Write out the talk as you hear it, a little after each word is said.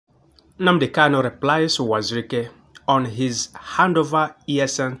Nnamdi Kanu replies to Uwazurike on his handover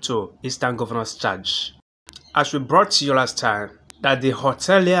ESN to Eastern Governor's charge. As we brought to you last time, that the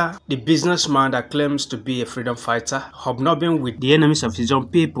hotelier, the businessman that claims to be a freedom fighter, hobnobbing with the enemies of his own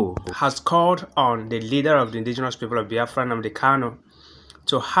people, has called on the leader of the indigenous people of Biafra, Nnamdi Kanu,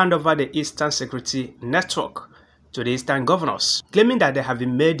 to hand over the Eastern Security Network to the Eastern governors, claiming that they have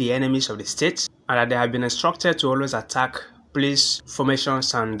been made the enemies of the state and that they have been instructed to always attack police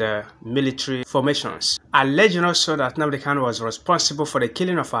formations and military formations, alleging also that Nnamdi Kanu was responsible for the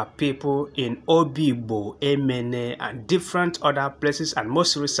killing of our people in Obigbo, Emene, and different other places, and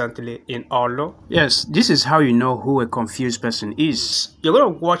most recently in Olo. Yes, this is how you know who a confused person is. You're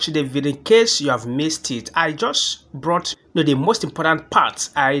going to watch the video in case you have missed it. I just brought the most important part.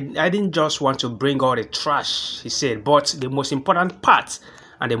 I didn't just want to bring all the trash, he said, but the most important part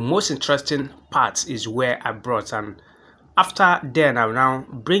and the most interesting part is where I brought, and after then, I will now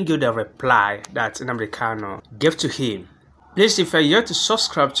bring you the reply that Nnamdi Kanu gave to him. Please, if you're yet to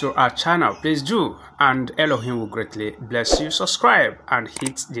subscribe to our channel, please do, and Elohim will greatly bless you. Subscribe and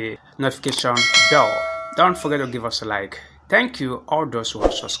hit the notification bell. Don't forget to give us a like. Thank you, all those who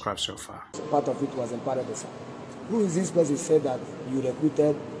have subscribed so far. Part of it was part of the song. Who is this person said that you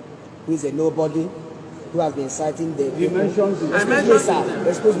recruited, who is a nobody, who has been citing the... You mentioned it.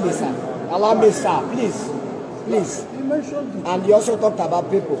 Excuse me, sir. Allow me, sir, please. Please. And you also talked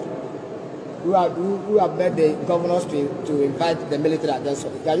about people who have led the governors to invite the military against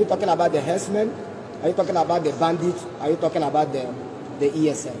it. Are you talking about the herdsmen? Are you talking about the bandits? Are you talking about the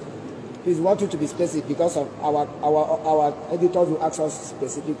ESN? Please, we want you to be specific because of our editors will ask us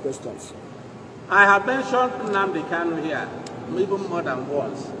specific questions. I have mentioned Nnamdi Kanu here even more than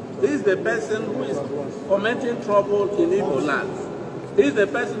once. This is the person who is fomenting trouble in Igbo land. He is the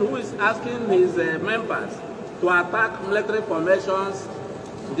person who is asking his members to attack military formations,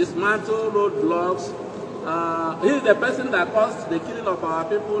 dismantle roadblocks. He is the person that caused the killing of our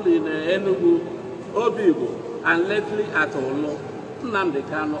people in Enugu, Obigbo, and lately at Olo. Nnamdi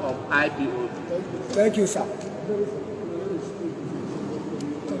Kanu of IPOB. Thank you, sir.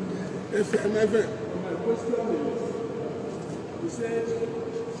 My question is, you said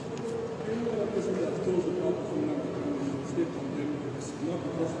any other person that told the people from Nnamdi Kanu stay condemned, not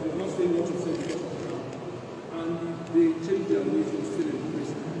because they're not saying what you said because of that. And they change their ways and still in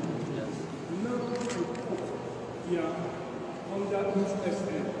prison. Yes. Now, yeah, under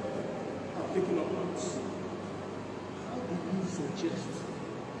ESN are taking up arms. How do you suggest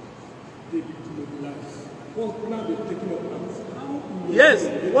they be demobilized? Well, now they're taking up arms. Yes,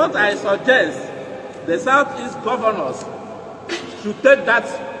 what I suggest, the Southeast governors should take that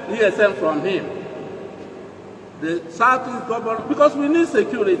ESN from him. The Southeast governors, because we need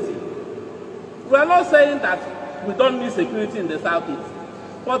security. We are not saying that we don't need security in the Southeast,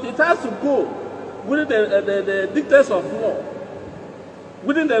 but it has to go within the dictates of law,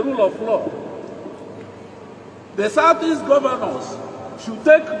 within the rule of law. The Southeast governors should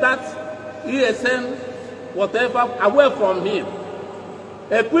take that ESN, whatever, away from him,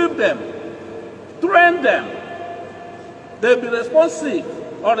 equip them, train them. They'll be responsive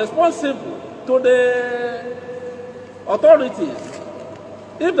or responsible to the authorities.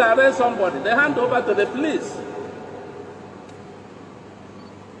 If they arrest somebody, they hand over to the police.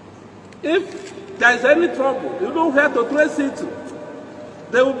 If there is any trouble, you know where to trace it to.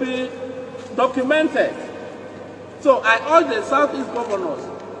 They will be documented. So I urge the Southeast governors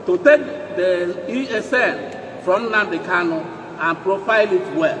to take the ESN from Nnamdi Kanu and profile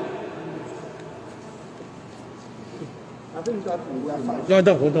it well. I think that we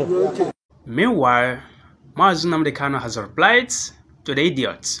are fine. Meanwhile, Mazi Nnamdi Kanu has replied to the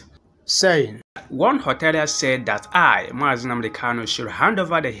idiot, saying, one hotelier said that I, Mazi Nnamdi Kanu, should hand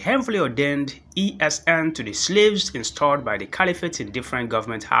over the heavily ordained ESN to the slaves installed by the caliphate in different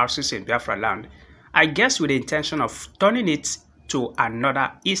government houses in Biafra land, I guess with the intention of turning it to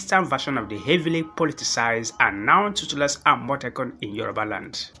another eastern version of the heavily politicized and now toothless Amotekun in Yoruba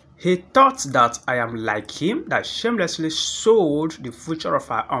land. He thought that I am like him, that shamelessly sold the future of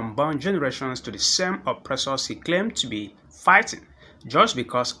our unborn generations to the same oppressors he claimed to be fighting, just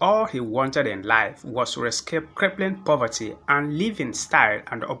because all he wanted in life was to escape crippling poverty and live in style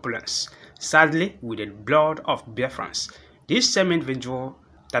and opulence. Sadly, with the blood of Biafrans, this same individual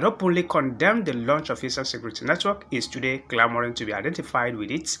that openly condemned the launch of Eastern Security Network is today clamoring to be identified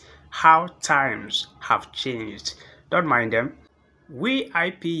with it. How times have changed. Don't mind them. We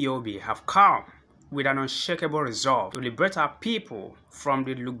IPOB have come with an unshakable resolve to liberate our people from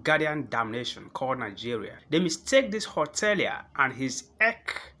the Lugadian damnation called Nigeria. They mistake this hotelier and his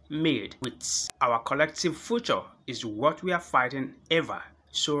egg made with our collective future is what we are fighting ever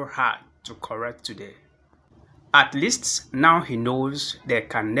so hard to correct today. At least now he knows they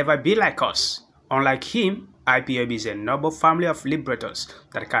can never be like us. Unlike him, IPOB is a noble family of liberators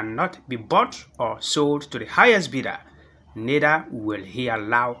that cannot be bought or sold to the highest bidder. Neither will he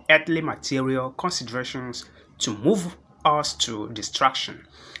allow earthly material considerations to move us to distraction.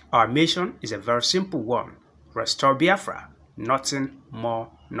 Our mission is a very simple one: restore Biafra, nothing more,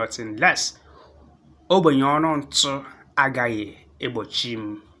 nothing less. Guys,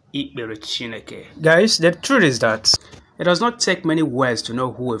 the truth is that it does not take many words to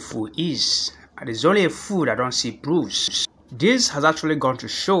know who a fool is. And it's only a fool that don't see proofs. This has actually gone to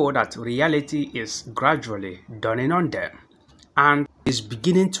show that reality is gradually dawning on them, and is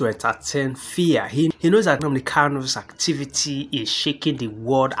beginning to entertain fear. He knows that Nnamdi Kanu's activity is shaking the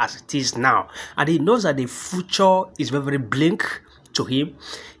world as it is now, and he knows that the future is very, very bleak to him.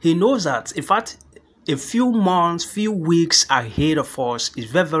 He knows that, in fact, a few months, few weeks ahead of us is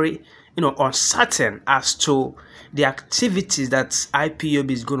very, very, uncertain as to the activities that IPOB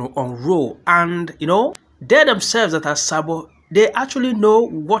is going to unroll. And, they themselves that are Sabo, they actually know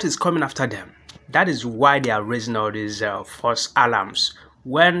what is coming after them. That is why they are raising all these false alarms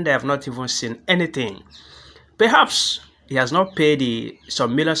when they have not even seen anything. Perhaps he has not paid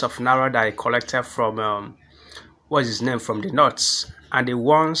some millions of naira that he collected from, what's his name, from the north, and the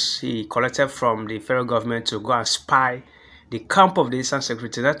ones he collected from the federal government to go and spy the camp of the Eastern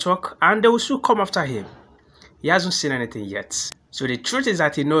Security Network, and they will soon come after him. He hasn't seen anything yet. So the truth is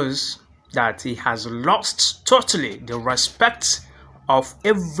that he knows that he has lost totally the respect of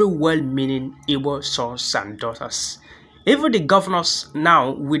every well-meaning Igbo sons and daughters. Even the governors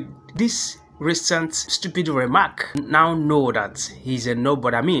now, with this recent stupid remark, now know that he's a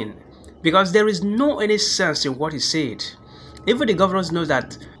nobody. Because there is no any sense in what he said. Even the governors know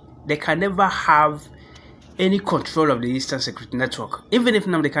that they can never have any control of the Eastern Security Network. Even if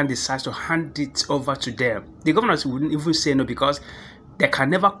Nnamdi Kanu decides to hand it over to them, the governors wouldn't even say no, because they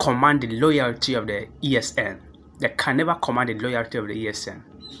can never command the loyalty of the ESN. They can never command the loyalty of the ESN.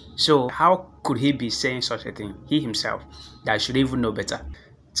 So how could he be saying such a thing? He himself, that should even know better.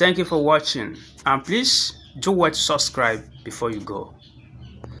 Thank you for watching, and please do what to subscribe before you go.